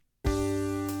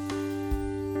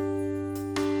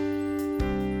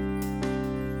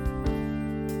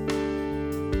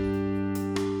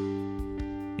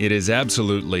It is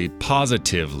absolutely,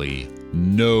 positively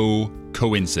no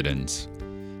coincidence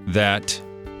that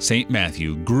St.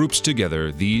 Matthew groups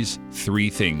together these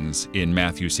three things in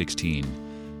Matthew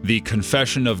 16. The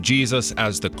confession of Jesus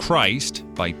as the Christ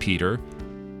by Peter,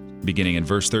 beginning in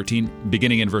verse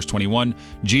 21,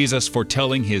 Jesus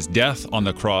foretelling his death on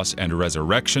the cross and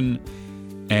resurrection,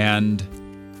 and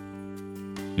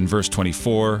in verse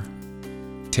 24,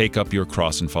 take up your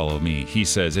cross and follow me. He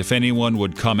says, if anyone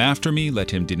would come after me, let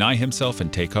him deny himself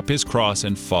and take up his cross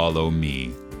and follow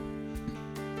me.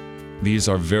 These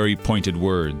are very pointed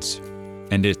words,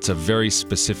 and it's a very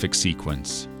specific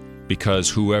sequence, because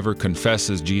whoever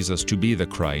confesses Jesus to be the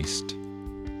Christ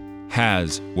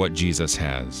has what Jesus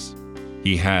has.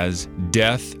 He has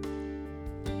death,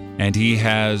 and he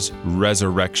has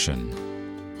resurrection.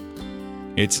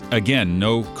 It's, again,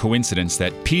 no coincidence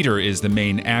that Peter is the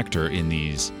main actor in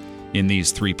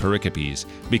these three pericopes,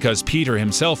 because Peter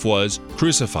himself was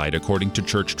crucified according to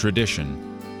church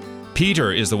tradition.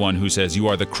 Peter is the one who says, you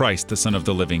are the Christ, the Son of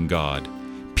the living God.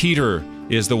 Peter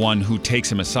is the one who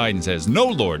takes him aside and says, no,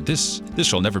 Lord, this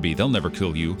shall never be. They'll never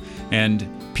kill you. And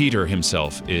Peter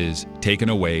himself is taken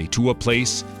away to a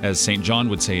place, as St. John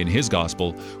would say in his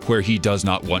gospel, where he does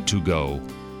not want to go,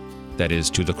 that is,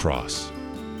 to the cross.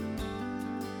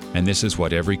 And this is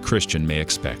what every Christian may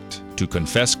expect, to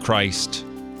confess Christ,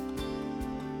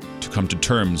 to come to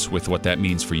terms with what that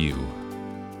means for you,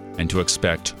 and to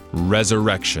expect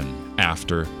resurrection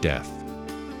after death.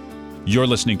 You're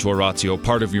listening to Oratio,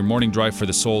 part of your morning drive for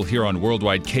the soul here on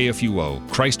Worldwide KFUO,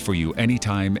 Christ for you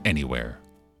anytime, anywhere.